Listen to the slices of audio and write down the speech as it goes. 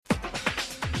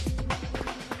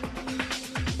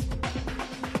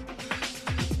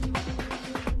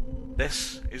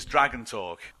This is Dragon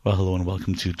Talk. Well, hello and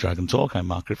welcome to Dragon Talk. I'm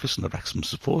Mark Griffiths from the Wrexham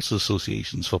Supporters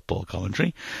Association's football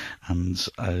commentary. And,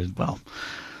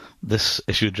 this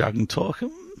issue of Dragon Talk,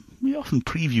 we often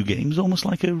preview games almost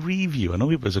like a review. I know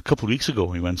it was a couple of weeks ago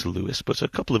when we went to Lewis, but a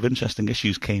couple of interesting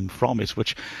issues came from it,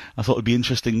 which I thought would be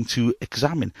interesting to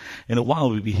examine. In a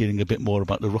while, we'll be hearing a bit more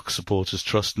about the Ruck Supporters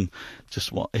Trust and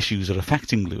just what issues are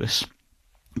affecting Lewis.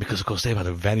 Because, of course, they've had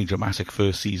a very dramatic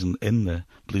first season in the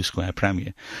Blue Square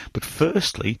Premier. But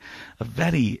firstly, a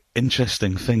very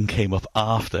interesting thing came up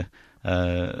after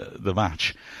the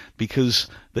match, because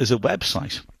there's a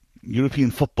website,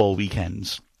 European Football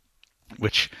Weekends,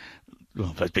 which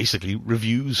basically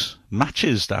reviews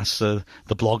matches that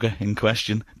the blogger in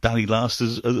question, Danny Last,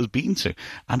 has been to.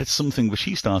 And it's something which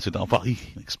he started off, well, he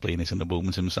can explain it in a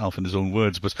moment himself in his own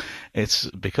words, but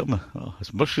it's become,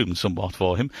 it's mushroomed somewhat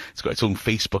for him. It's got its own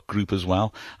Facebook group as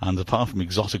well, and apart from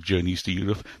exotic journeys to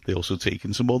Europe, they also take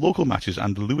in some more local matches,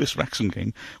 and the Lewis-Wrexham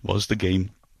game was the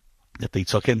game that they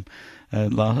took in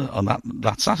on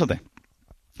that Saturday.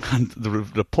 And the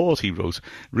report he wrote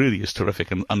really is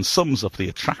terrific and sums up the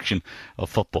attraction of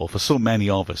football for so many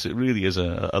of us. It really is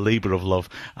a labour of love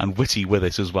and witty with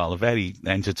it as well. A very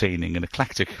entertaining and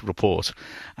eclectic report,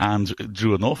 and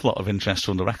drew an awful lot of interest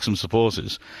from the Wrexham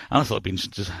supporters. And I thought it'd be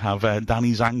interesting to have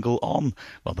Danny's angle on,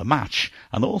 well, the match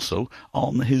and also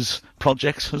on his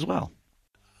project as well.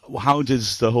 How did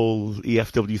the whole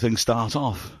EFW thing start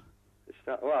off?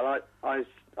 Well,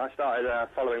 I started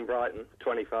following Brighton,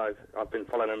 25. I've been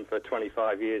following them for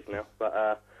 25 years now.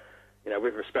 But,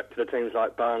 with respect to the teams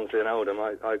like Barnsley and Oldham,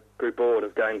 I grew bored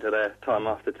of going to there time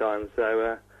after time.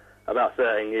 So about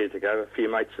 13 years ago, a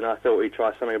few mates and I thought we'd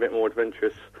try something a bit more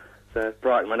adventurous. So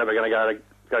Brighton were never going to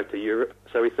go to Europe,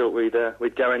 so we thought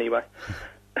we'd go anyway.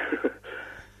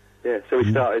 Yeah, so we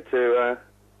started to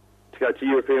go to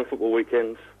European football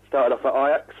weekends. Started off at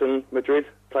Ajax and Madrid,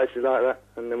 places like that,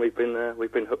 and then we've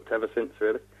been hooked ever since,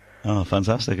 really. Oh,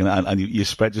 fantastic! And you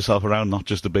spread yourself around, not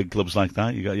just the big clubs like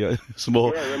that. You got some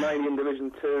more. Yeah, Romanian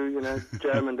Division 2,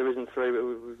 German Division 3.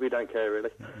 But we don't care really.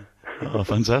 Oh,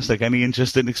 fantastic! Any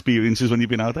interesting experiences when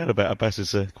you've been out there? I bet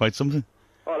it's quite something.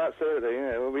 Oh, absolutely.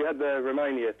 Yeah. Well, we had the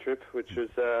Romania trip, which was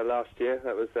last year.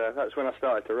 That's when I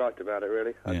started to write about it.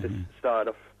 Really, I just started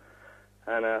off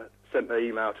and sent the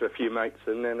email to a few mates,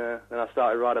 and then I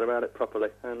started writing about it properly.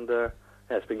 And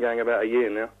it's been going about a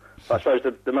year now. But I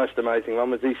suppose the most amazing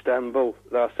one was Istanbul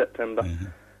last September.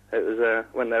 It was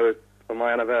when they were on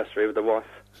my anniversary with the wife,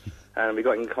 and we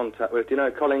got in contact with,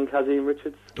 Colin Kazim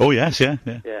Richards? Oh, yes, yeah.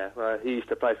 Yeah, well, he used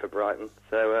to play for Brighton,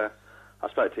 so I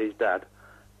spoke to his dad,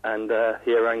 and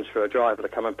he arranged for a driver to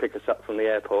come and pick us up from the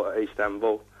airport at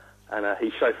Istanbul, and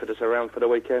he chauffeured us around for the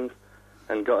weekend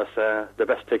and got us the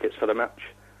best tickets for the match.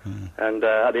 And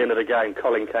at the end of the game,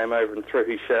 Colin came over and threw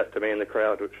his shirt to me in the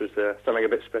crowd, which was something a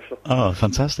bit special. Oh,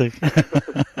 fantastic.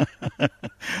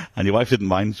 And your wife didn't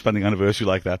mind spending an anniversary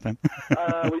like that, then?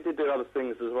 We did do other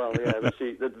things as well, yeah. But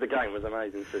the game was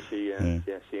amazing, so she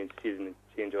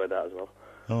enjoyed that as well.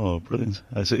 Oh, brilliant.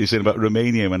 So you're saying about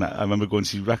Romania, when I remember going to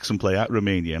see Wrexham play at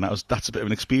Romania, and that's a bit of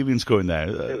an experience going there.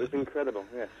 It was incredible,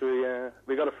 yes.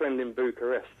 We got a friend in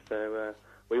Bucharest, so...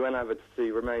 we went over to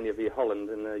see Romania v Holland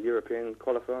in the European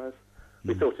qualifiers.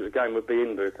 We thought the game would be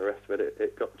in Bucharest, but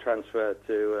it got transferred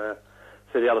to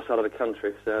the other side of the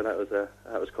country. So that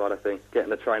was quite a thing, getting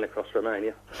the train across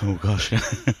Romania. Oh gosh! I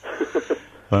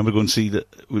remember going to see that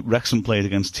Wrexham played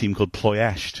against a team called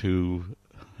Ploiești, who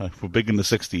were big in the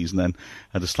 60s and then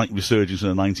had a slight resurgence in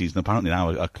the 90s, and apparently now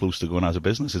are close to going out of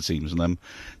business, it seems. And then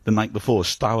the night before,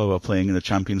 Stour were playing in the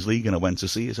Champions League, and I went to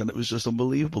see it, and it was just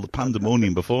unbelievable, the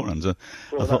pandemonium beforehand. What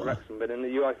was that Wrexham been in the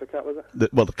UEFA Cup, was it?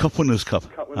 The Cup Winners' Cup,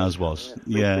 as was.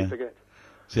 Yeah.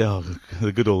 Yeah,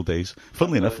 the good old days.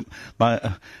 Funnily enough,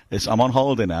 I'm on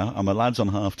holiday now, and my lad's on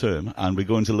half term, and we're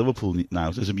going to Liverpool now.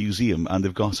 There's a museum, and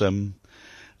they've got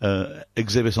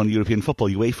exhibit on European football.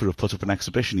 UEFA have put up an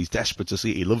exhibition. He's desperate to see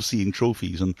it. He loves seeing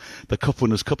trophies, and the Cup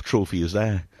Winners' Cup trophy is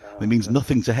there. It means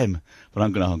nothing to him, but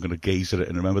I'm going to gaze at it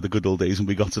and remember the good old days when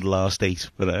we got to the last 8.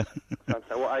 But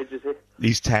so what age is he?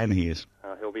 He's 10. He is.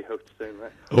 He'll be hooked soon,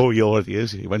 right? Oh, he already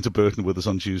is. He went to Burton with us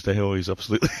on Tuesday. Oh, he's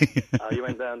absolutely. You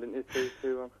went down, didn't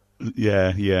you?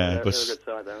 Yeah. They're a good side,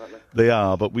 though, aren't they? They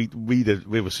are, but we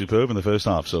were superb in the first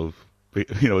half, so.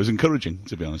 It was encouraging,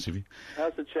 to be honest with you.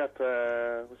 How's the chap,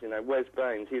 Wes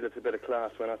Baines? He looked a bit of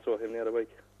class when I saw him the other week.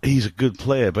 He's a good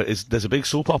player, but there's a big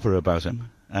soap opera about him.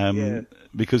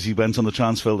 Because he went on the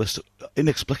transfer list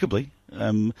inexplicably.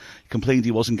 He complained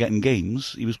he wasn't getting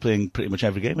games. He was playing pretty much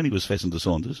every game when he was fit under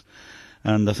Saunders.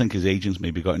 And I think his agents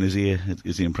maybe got in his ear,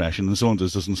 is the impression. And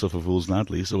Saunders doesn't suffer fools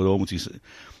gladly. So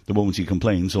the moment he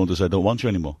complained, Saunders said, "I don't want you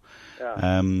anymore."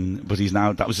 Yeah. But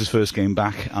that was his first game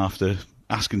back after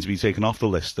asking to be taken off the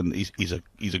list. And he's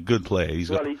a good player. He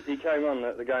came on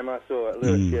at the game I saw at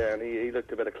Lewis, and he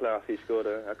looked a bit of class. He scored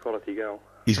a quality goal.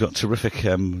 He's got terrific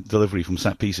delivery from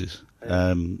set pieces. Yeah.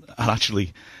 And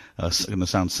actually, it's going to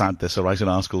sound sad, this, I write an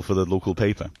article for the local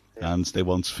paper. And they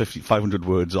want 500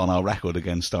 words on our record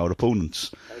against our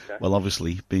opponents. Okay. Well,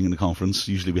 obviously, being in the conference,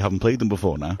 usually we haven't played them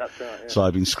before now. That's right, yeah. So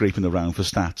I've been scraping around for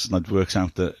stats, and it works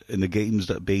out that in the games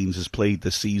that Baines has played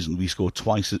this season, we scored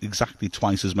exactly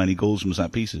twice as many goals from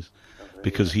set pieces.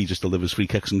 Because he just delivers free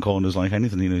kicks and corners like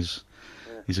anything. He's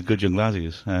a good young lad, he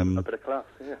is. A bit of class,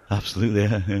 yeah. Absolutely,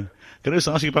 yeah. Can I just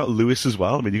ask you about Lewis as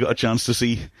well? I mean, you got a chance to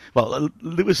see... Well,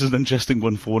 Lewis is an interesting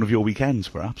one for one of your weekends,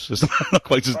 perhaps. It's not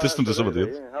quite as distant as some of the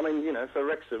others. Yeah. I mean, for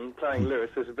Wrexham, playing Lewis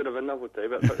is a bit of a novelty,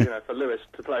 but for Lewis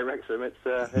to play Wrexham, it's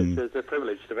a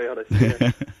privilege, to be honest.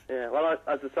 Yeah. Well,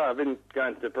 as I say, I've been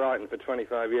going to Brighton for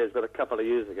 25 years, but a couple of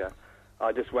years ago,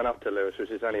 I just went up to Lewis,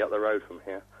 which is only up the road from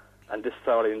here, and just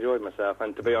thoroughly enjoyed myself.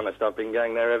 And to be honest, I've been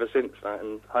going there ever since,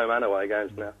 and home and away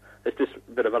games now. It's just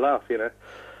a bit of a laugh,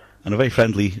 And a very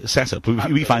friendly setup.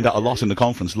 We find that a lot in the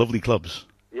conference. Lovely clubs.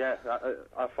 Yeah,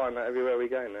 I find that everywhere we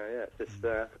go now. Yeah, it's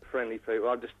just friendly people.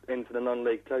 I'm just into the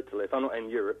non-league totally. If I'm not in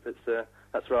Europe,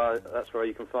 that's where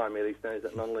you can find me these days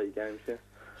at non-league games. Yeah.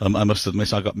 I must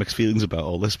admit, I got mixed feelings about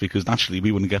all this because naturally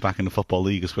we wouldn't get back in the Football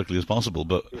League as quickly as possible.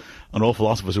 But an awful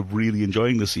lot of us are really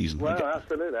enjoying this season. Well,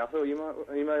 absolutely. I thought you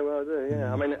may well do.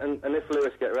 Yeah. I mean, and if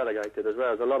Lewis get relegated as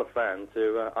well, there's a lot of fans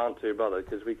who aren't too bothered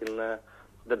because we can.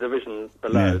 The division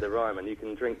below the Ryman, you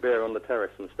can drink beer on the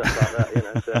terrace and stuff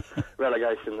like that. So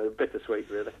relegation is bittersweet,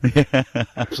 really. Yeah,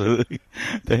 absolutely.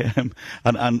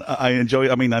 And I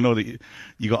enjoy. I mean, I know that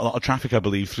you got a lot of traffic, I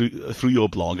believe, through your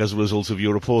blog as a result of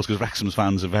your reports, because Wrexham's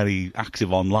fans are very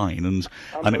active online, and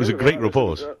it was a great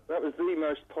report. That was the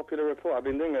most popular report. I've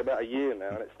been doing it about a year now,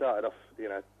 and it started off,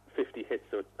 50 hits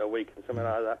a week and something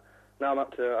like that. Now I'm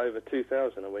up to over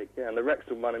 2,000 a week, and the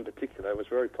Wrexham one in particular was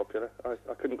very popular.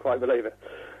 I couldn't quite believe it.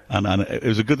 And it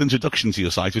was a good introduction to your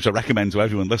site, which I recommend to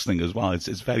everyone listening as well. It's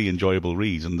very enjoyable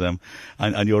read,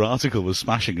 and your article was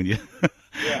smashing. And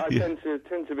I tend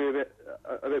to be a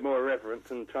bit more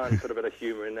irreverent and try and put a bit of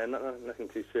humour in there. Nothing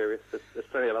too serious. There's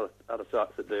plenty of other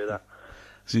sites that do that.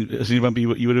 So you remember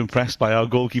you were impressed by our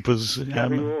goalkeepers?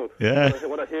 Gary Ward. Yeah.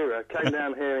 What a hero. Came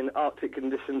down here in Arctic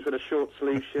conditions with a short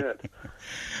sleeve shirt.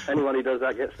 Anyone who does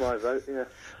that gets my vote, yeah.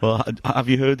 Well, have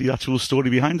you heard the actual story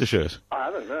behind the shirt? I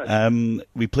haven't, no.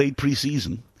 We played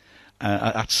pre-season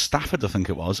at Stafford, I think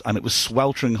it was, and it was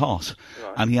sweltering hot.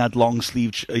 Right. And he had a long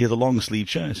sleeve shirt. So he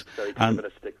got a bit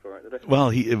of stick for it, did he? Well,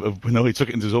 he took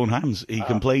it into his own hands. He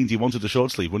complained he wanted a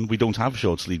short sleeve one. We don't have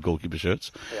short sleeve goalkeeper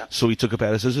shirts. Yeah. So he took a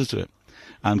pair of scissors to it.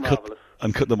 And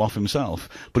cut them off himself,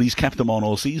 but he's kept them on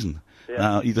all season. Yeah.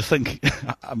 Now, you just think,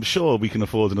 I'm sure we can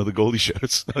afford another goalie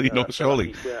shirt,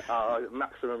 surely.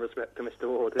 Maximum respect to Mr.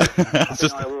 Ward. Yeah. I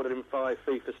think I awarded him 5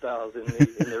 FIFA stars in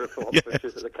the report, yes. Which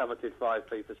is the coveted 5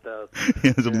 FIFA stars.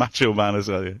 Yeah, he's a macho man as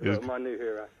well. My new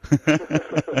hero.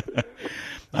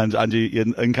 And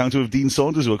you encounter with Dean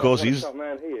Saunders, who of course he's... What a top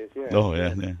man he is, yeah. Oh,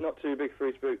 yeah. Not too big for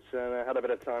his boots, and had a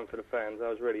bit of time for the fans. I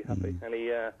was really happy. And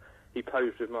he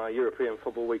posed with my European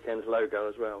Football Weekends logo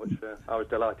as well, which I was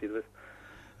delighted with.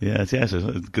 Yes, it's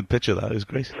a good picture. That is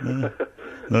great.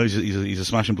 No, he's a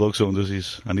smashing bloke, Saunders.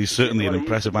 He's certainly an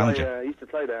impressive manager. He used to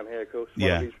play down here, of course.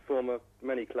 One of his former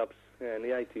many clubs. Yeah, in the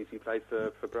 80s, he played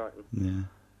for Brighton.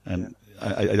 Yeah, and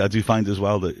I do find as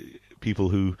well that people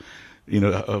who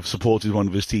have supported one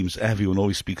of his teams, everyone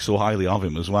always speaks so highly of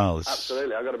him as well.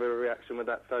 Absolutely, I got a bit of a reaction with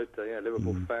that photo. Yeah,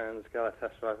 Liverpool fans,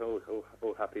 Galatasaray,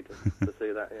 all happy to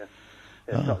see that.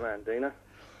 Yeah, top man, Dino.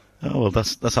 Oh, well,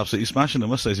 that's absolutely smashing. I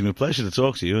must say, it's been a pleasure to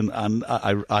talk to you, and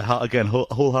I again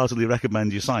wholeheartedly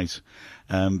recommend your site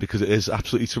because it is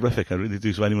absolutely terrific. I really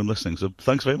do, to anyone listening. So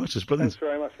thanks very much. It's brilliant. Thanks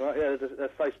very much, Mark. Yeah, there's a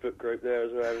Facebook group there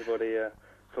as well. Everybody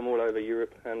from all over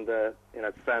Europe, and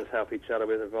fans help each other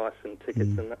with advice and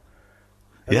tickets and that.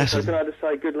 And yes. So can I just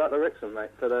say good luck to Wrexham, mate,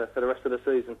 for the rest of the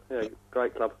season. Yeah,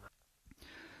 great club.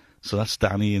 So that's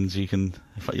Danny, and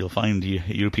you'll find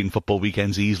European Football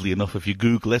Weekends easily enough if you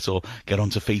Google it or get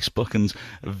onto Facebook, and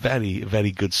very,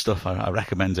 very good stuff. I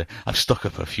recommend it. I've stuck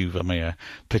up a few of my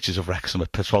pictures of Wrexham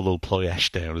at Petrol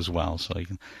Ploiesh there as well, so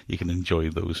you can enjoy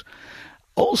those.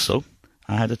 Also,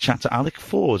 I had a chat to Alec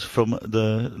Ford from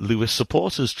the Lewes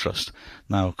Supporters Trust.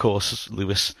 Now, of course,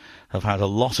 Lewes have had a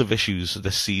lot of issues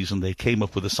this season. They came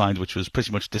up with a side which was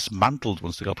pretty much dismantled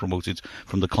once they got promoted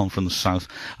from the Conference South.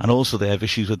 And also they have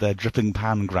issues with their Dripping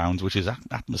Pan ground, which is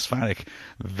atmospheric,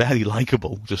 very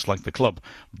likeable, just like the club.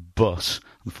 But,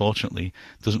 unfortunately,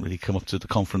 doesn't really come up to the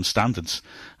conference standards.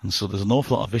 And so there's an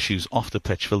awful lot of issues off the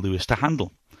pitch for Lewes to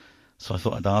handle. So I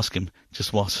thought I'd ask him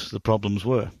just what the problems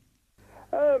were.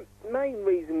 Main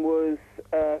reason was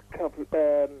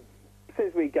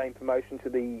since we gained promotion to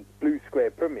the Blue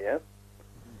Square Premier,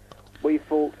 we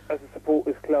thought as a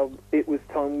supporters club it was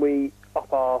time we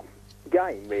up our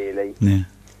game, really. Yeah.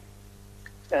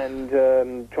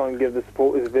 And try and give the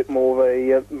supporters a bit more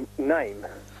of a name.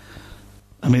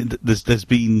 I mean, there's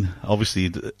been,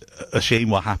 obviously, a shame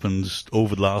what happened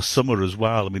over the last summer as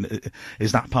well. I mean,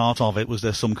 is that part of it? Was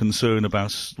there some concern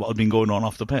about what had been going on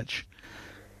off the pitch?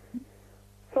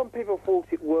 Some people thought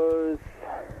it was,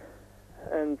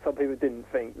 and some people didn't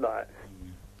think that.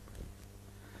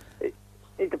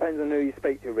 It depends on who you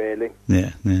speak to, really.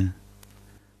 Yeah.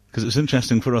 Because it's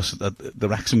interesting for us at the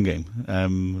Wrexham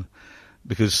game,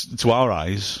 because to our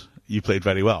eyes, you played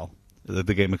very well. The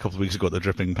game a couple of weeks ago at the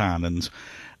Dripping Pan,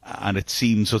 and it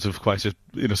seemed sort of quite a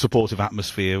supportive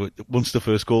atmosphere. Once the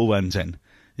first goal went in,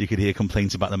 you could hear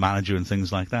complaints about the manager and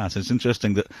things like that. And it's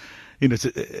interesting that,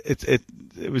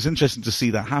 it was interesting to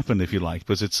see that happen, if you like,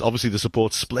 but it's obviously the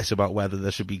support split about whether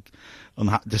there should be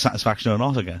dissatisfaction or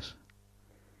not, I guess.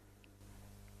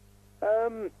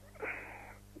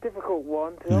 Difficult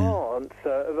one to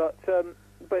answer,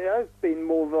 but it has been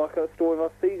more of like a story of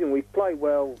our season. We played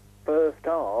well first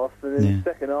half, and then the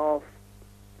second half,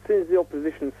 as soon as the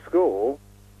opposition score,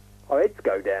 our heads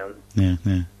go down. Yeah.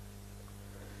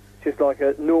 Just like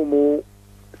a normal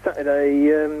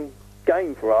Saturday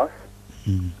game for us.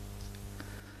 Mm.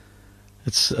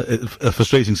 It's a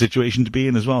frustrating situation to be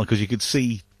in as well, because you could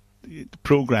see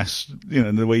progress,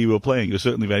 in the way you were playing. You're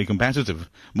certainly very competitive,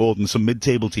 more than some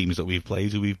mid-table teams that we've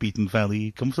played who we've beaten fairly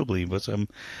comfortably.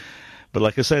 But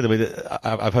like I said, I mean,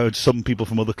 I've heard some people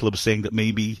from other clubs saying that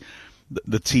maybe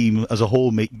the team as a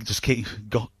whole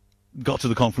got to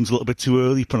the conference a little bit too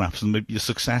early, perhaps, and maybe your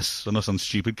success, I know it sounds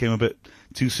stupid, came a bit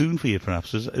too soon for you,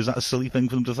 perhaps. Is that a silly thing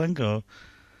for them to think, or?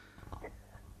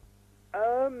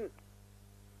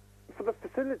 For the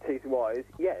facilities-wise,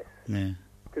 yes. Yeah.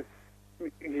 Because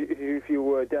if you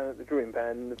were down at the Dripping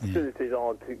Pan, the facilities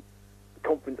are to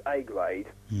Conference A grade.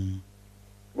 Mm.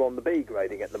 We're on the B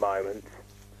grading at the moment.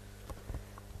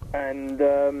 And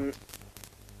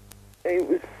it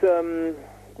was,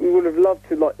 we would have loved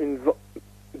to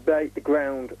invite the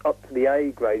ground up to the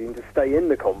A grading to stay in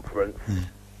the conference. Yeah.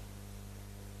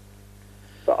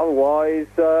 But otherwise,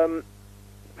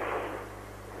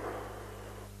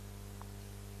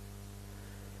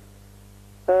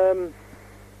 I'm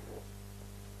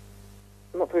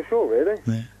not too sure, really.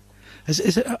 Yeah.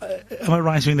 Is it? Am I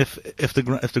right? I mean, if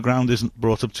the ground isn't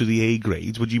brought up to the A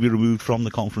grade, would you be removed from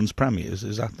the conference premiers?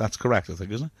 That's correct? I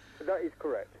think, isn't it? That is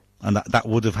correct. And that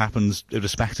would have happened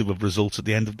irrespective of results at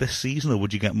the end of this season, or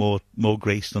would you get more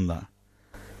grace than that?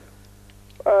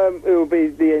 It will be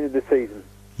the end of the season.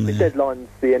 The deadline's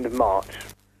the end of March.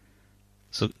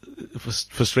 So,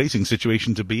 frustrating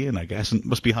situation to be in, I guess, and it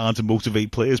must be hard to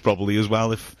motivate players probably as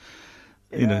well if,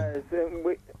 you know.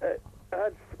 We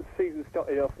had the season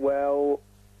started off well.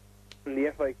 In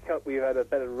the FA Cup, we had a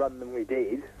better run than we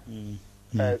did.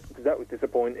 Because that was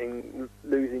disappointing,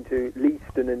 losing to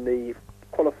Leiston in the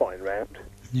qualifying round.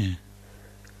 Yeah.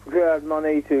 We had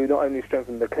money to not only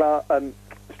strengthen the club,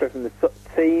 strengthen the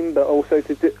team, but also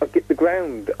to get the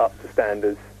ground up to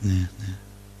standards. Yeah.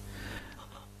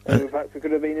 And in fact, we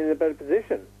could have been in a better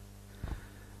position.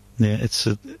 Yeah, it's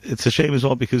a shame as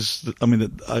well, because I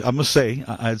mean, I must say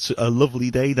I had a lovely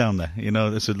day down there.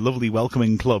 It's a lovely,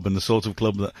 welcoming club, and the sort of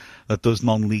club that does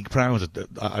non-league proud.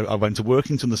 I went to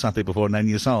Workington the Saturday before, and then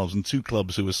yourselves, and two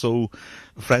clubs who were so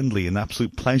friendly and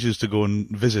absolute pleasures to go and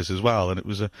visit as well. And it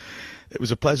was a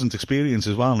pleasant experience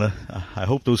as well. And I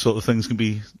hope those sort of things can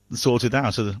be sorted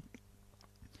out.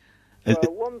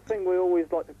 One thing we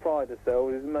always like to pride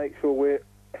ourselves is make sure we're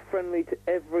friendly to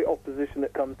every opposition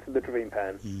that comes to the Dripping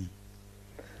Pan.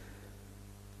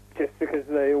 Just because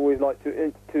they always like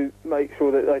to make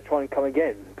sure that they try and come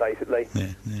again, basically.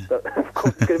 Yeah. But of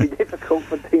course, it's going to be difficult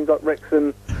for teams like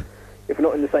Wrexham if we're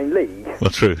not in the same league. Well,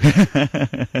 true.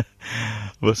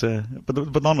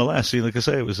 but nonetheless, like I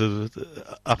say, it was an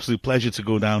absolute pleasure to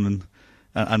go down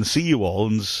and see you all.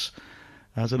 And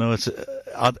I don't know,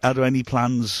 are there any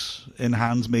plans in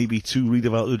hand maybe to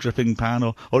redevelop the Dripping Pan,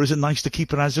 or is it nice to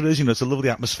keep it as it is? It's a lovely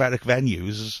atmospheric venue.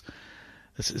 It's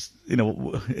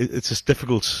just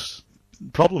difficult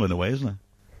problem in a way, isn't it?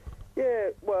 Yeah,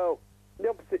 well, the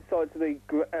opposite side to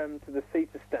the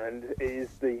seater stand is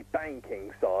the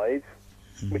banking side,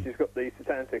 which has got the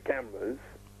Setanta cameras.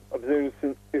 I presume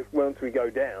once we go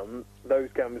down, those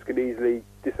cameras could easily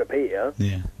disappear.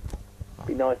 Yeah. It'd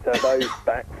be nice to have those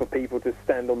back for people to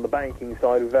stand on the banking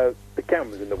side without the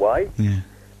cameras in the way. Yeah.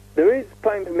 There is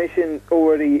planning permission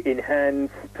already in hand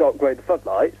to upgrade the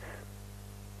floodlights,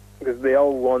 because the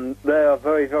old ones, they are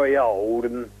very, very old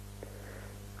and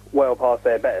well past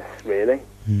their best, really.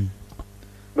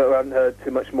 But we haven't heard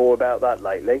too much more about that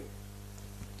lately.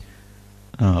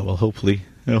 Oh, well, hopefully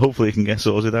it can get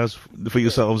sorted out for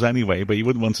yourselves anyway, but you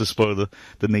wouldn't want to spoil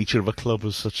the nature of a club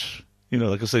as such,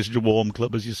 like I say, such a warm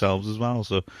club as yourselves as well,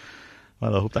 so,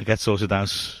 well, I hope that gets sorted out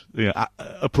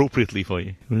appropriately for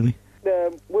you, really.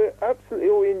 We absolutely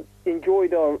all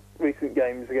enjoyed our recent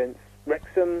games against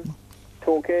Wrexham,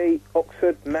 Torquay,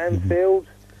 Oxford, Mansfield.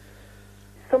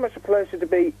 So much a pleasure to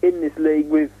be in this league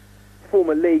with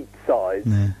former league sides,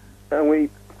 and we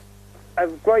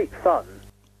have great fun.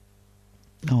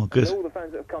 Oh, good. And all the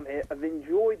fans that have come here have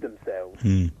enjoyed themselves.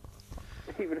 Even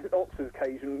on Oxford's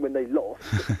occasion when they lost,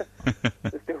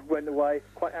 they still went away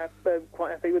quite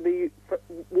happy with the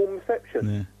warm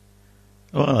reception. Yeah.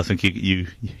 Well, I think you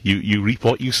reap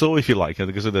what you sow, if you like.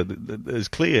 Because it's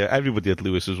clear everybody at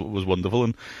Lewes was wonderful,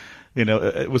 and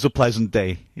it was a pleasant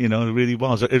day. It really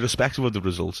was, irrespective of the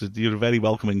results. You're a very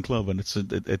welcoming club, and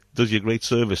it does you a great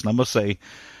service. And I must say,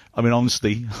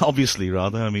 obviously,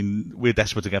 we're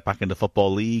desperate to get back into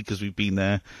Football League because we've been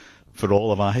there for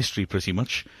all of our history, pretty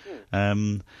much.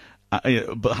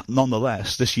 But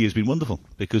nonetheless, this year's been wonderful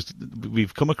because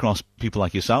we've come across people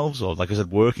like yourselves, or like I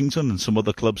said, Workington and some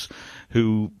other clubs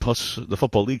who put the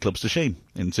Football League clubs to shame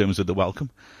in terms of the welcome.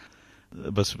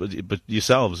 But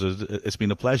yourselves, it's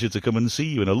been a pleasure to come and see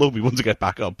you. And although we want to get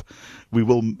back up, we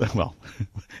will. Well,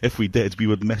 if we did, we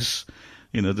would miss,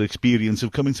 the experience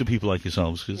of coming to people like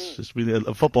yourselves, because it's really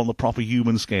a football on the proper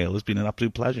human scale has been an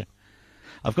absolute pleasure.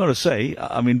 I've got to say,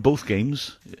 both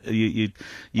games, you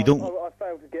don't. I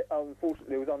failed to get.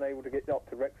 Unfortunately, I was unable to get up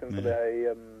to Wrexham for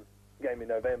the game in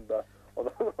November.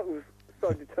 Although I was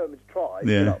so determined to try to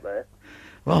get up there.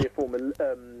 Well,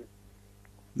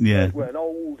 we're an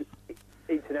old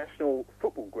international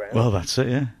football ground. Well, that's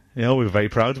it. Yeah, we're very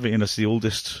proud of it, and it's the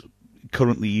oldest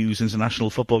currently used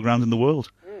international football ground in the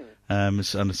world.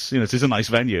 It's it is a nice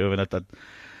venue, and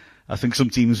I think some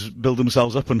teams build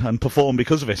themselves up and perform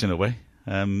because of it in a way.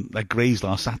 Like Grays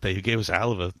last Saturday, who gave us a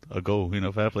hell of a go,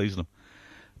 fair play to them.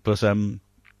 But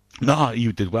no,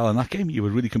 you did well in that game. You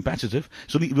were really competitive.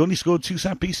 So we only scored 2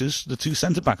 set pieces. The 2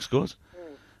 centre backs scored.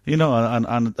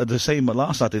 And the same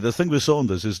last Saturday. The thing with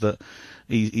Saunders is that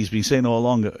he's been saying all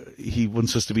along he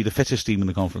wants us to be the fittest team in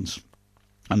the conference,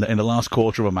 and that in the last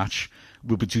quarter of a match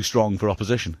we'll be too strong for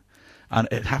opposition. And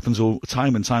it happens all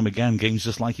time and time again. Games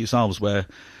just like yourselves where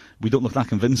we don't look that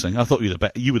convincing. I thought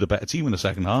you were the better team in the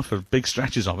second half for big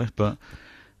stretches of it, but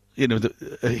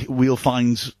we'll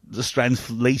find the strength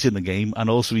late in the game, and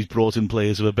also he's brought in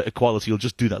players of a bit of quality who'll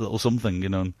just do that little something,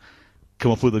 and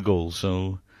come up with a goal.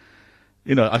 So,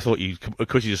 I thought you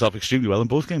acquitted yourself extremely well in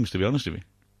both games, to be honest with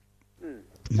you.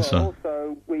 Well,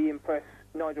 also, we impressed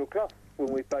Nigel Clough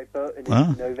when we played Burton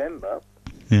in November.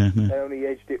 Yeah. They only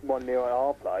edged it 1-0 at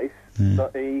our place,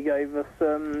 but he gave us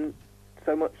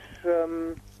so much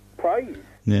praise.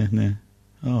 Yeah.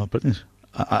 Oh, brilliant.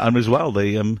 And as well,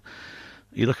 they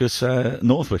you look at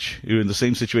Northwich, who are in the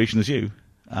same situation as you,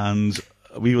 and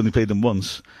we only played them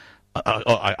once.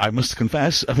 I must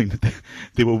confess,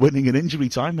 they were winning in injury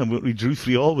time, and we drew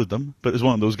 3-3 with them, but it was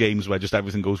one of those games where just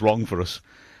everything goes wrong for us,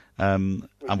 and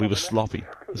we were sloppy.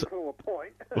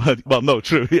 Well, no,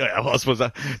 true. Yeah, I suppose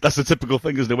that's the typical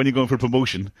thing, isn't it? When you're going for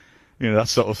promotion, that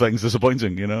sort of thing's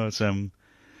disappointing. It's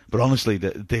but honestly,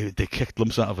 they kicked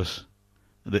lumps out of us.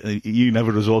 You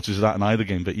never resorted to that in either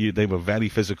game, but they were very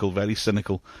physical, very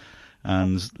cynical,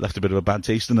 and left a bit of a bad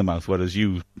taste in the mouth. Whereas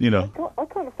I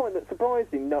kind of find that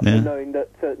surprising, knowing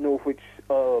that Northwich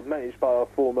are managed by our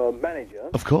former manager.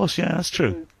 Of course, yeah, that's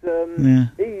true.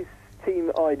 His team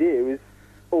idea is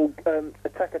all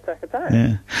attack.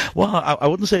 Yeah. Well, I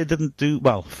wouldn't say it didn't do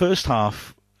well. First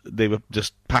half, they were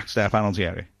just packed their penalty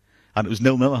area, and it was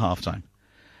 0-0 at half time.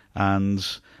 And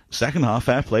second half,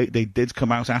 fair play, they did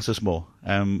come out at us more.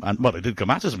 They did come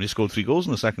at us, and they scored 3 goals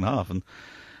in the second half. And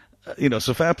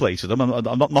so fair play to them.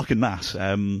 I'm not knocking that,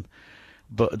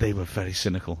 but they were very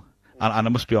cynical. And I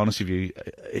must be honest with you,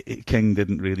 King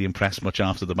didn't really impress much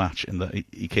after the match. In that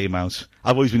he came out.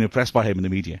 I've always been impressed by him in the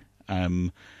media.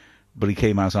 But he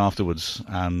came out afterwards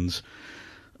and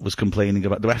was complaining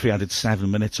about the referee added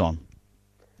 7 minutes on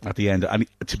at the end. And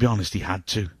to be honest, he had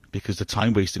to, because the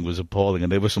time wasting was appalling,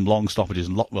 and there were some long stoppages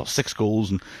and 6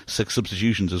 goals and 6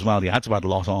 substitutions as well. He had to add a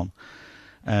lot on.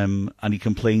 And he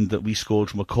complained that we scored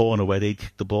from a corner where they'd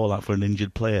kicked the ball out for an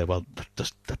injured player. Well,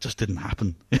 that just didn't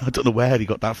happen. I don't know where he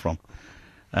got that from.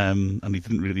 And he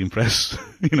didn't really impress.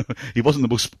 He wasn't the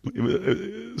most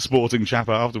sporting chap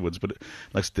afterwards, but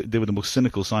they were the most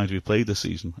cynical sides we've played this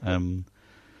season.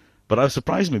 But that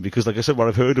surprised me because, like I said, what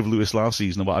I've heard of Lewis last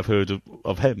season and what I've heard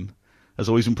of him has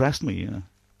always impressed me.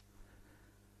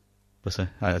 But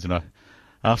I don't know.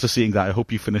 After seeing that, I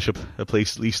hope you finish up a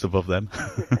place at least above them.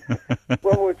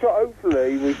 Well,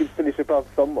 hopefully we can finish above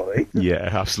somebody. Yeah,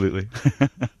 absolutely.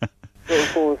 But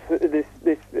of course, this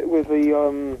with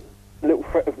the little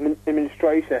threat of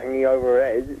administration hanging over our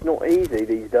heads, it's not easy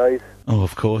these days. Oh,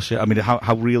 of course, yeah. I mean,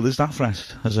 how real is that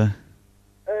threat?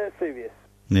 Serious.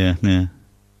 Yeah.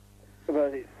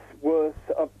 But it's worse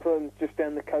up just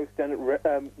down the coast, down at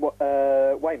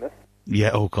Weymouth. Yeah,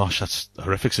 oh gosh, that's a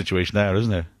horrific situation there,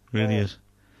 isn't it? It really is.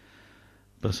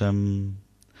 But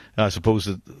I suppose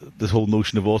that this whole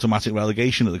notion of automatic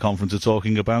relegation that the conference are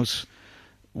talking about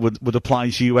would apply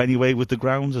to you anyway with the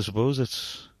grounds, I suppose.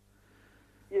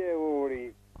 Yeah, we've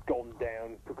already gone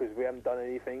down because we haven't done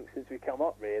anything since we come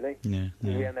up, really. Yeah.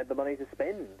 We haven't had the money to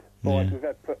spend. Yeah. Like, we've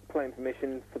had planning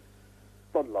permission for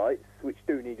floodlights, which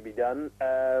do need to be done.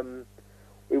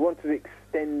 We want to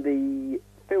extend the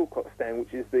Philcock stand,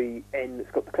 which is the end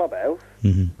that's got the clubhouse,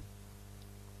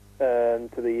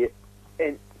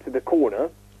 to the corner,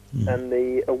 and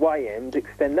the away end,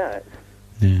 extend that.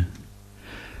 Yeah.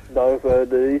 Though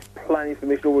there is planning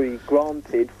permission already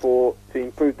granted to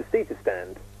improve the seater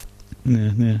stand.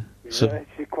 Yeah. So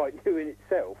actually quite new in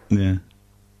itself. Yeah.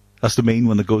 That's the main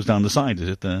one that goes down the side, is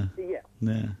it?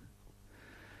 Yeah.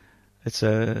 It's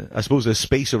I suppose there's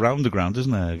space around the ground,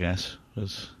 isn't there? I guess,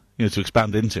 to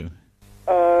expand into.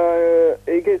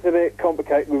 It gets a bit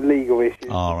complicated with legal issues.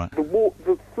 All right.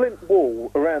 The flint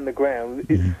wall around the ground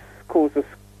has caused us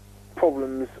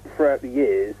problems throughout the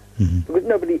years because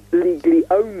nobody legally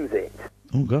owns it.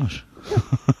 Oh gosh,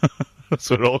 that's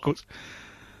sort of awkward.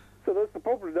 So that's the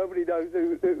problem. Nobody knows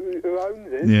who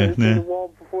owns it. Yeah, It's been a while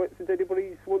before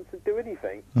anybody wants to do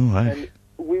anything. Oh, right. And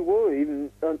we were even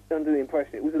under the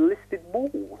impression it was a listed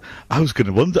wall. I was going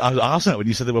to wonder. I was asking that when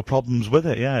you said there were problems with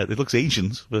it. Yeah, it looks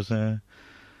ancient, but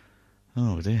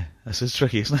oh dear, this is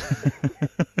tricky, isn't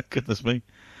it? Goodness me.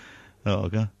 Oh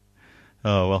god.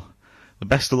 Oh well. The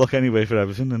best of luck anyway for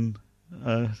everything, and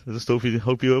I just hope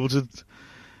you're able to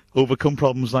overcome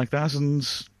problems like that, and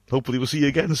hopefully we'll see you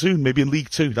again soon. Maybe in League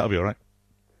 2. That'll be all right.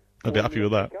 I'll be happy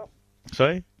with that.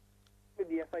 Sorry. With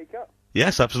the FA Cup.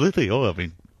 Yes, absolutely. Oh,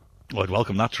 I'd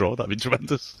welcome that draw. That'd be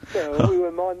tremendous. So we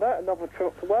wouldn't mind that. Another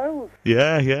trip to Wales.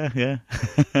 Yeah.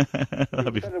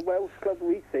 That'd be the Welsh clubs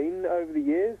we've seen over the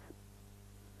years.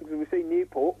 Because we've seen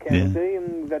Newport County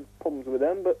and we've had problems with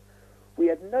them, but we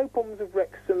had no problems with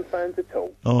Wrexham fans at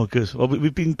all. Oh, good. Well,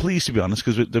 we've been pleased, to be honest,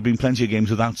 because there have been plenty of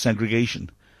games without segregation.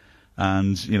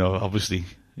 And, obviously,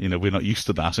 we're not used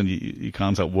to that, and you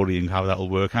can't help worrying how that'll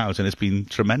work out, and it's been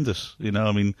tremendous.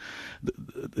 I mean,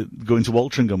 going to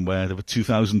Altrincham, where there were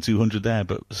 2,200 there,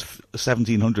 but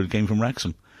 1,700 came from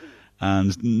Wrexham.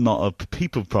 And not a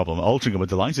peep of problem. Altrincham were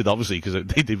delighted, obviously, because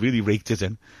they really raked it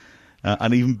in.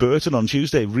 And even Burton on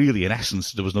Tuesday, really, in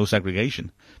essence, there was no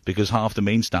segregation, because half the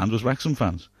main stand was Wrexham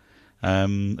fans.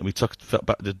 We took,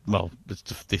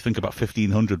 they think about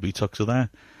 1,500 we took to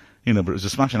there. But it was a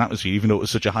smashing atmosphere, even though it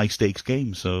was such a high-stakes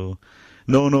game. So,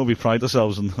 no, we pride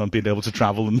ourselves on being able to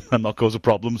travel and not cause a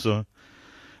problem. So,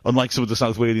 unlike some of the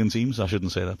South Walian teams, I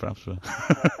shouldn't say that, perhaps.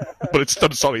 But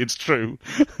I'm sorry, it's true.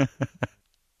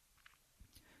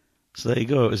 So there you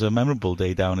go. It was a memorable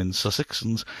day down in Sussex,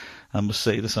 and I must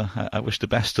say this, I wish the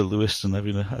best to Lewis and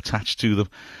everyone attached to them.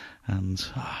 And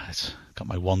it's got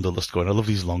my wanderlust going. I love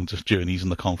these long journeys in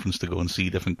the conference to go and see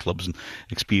different clubs and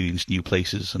experience new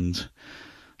places. And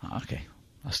okay,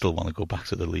 I still want to go back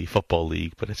to the Football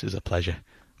League, but it is a pleasure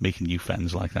making new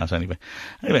friends like that anyway.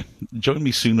 Anyway, join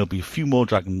me soon. There'll be a few more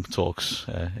Dragon Talks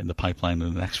in the pipeline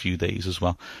in the next few days as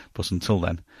well. But until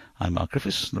then, I'm Mark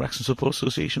Griffiths, the Wrexham Support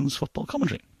Association's football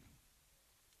commentary.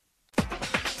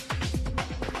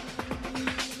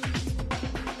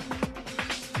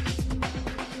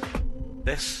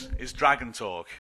 This is Dragon Talk.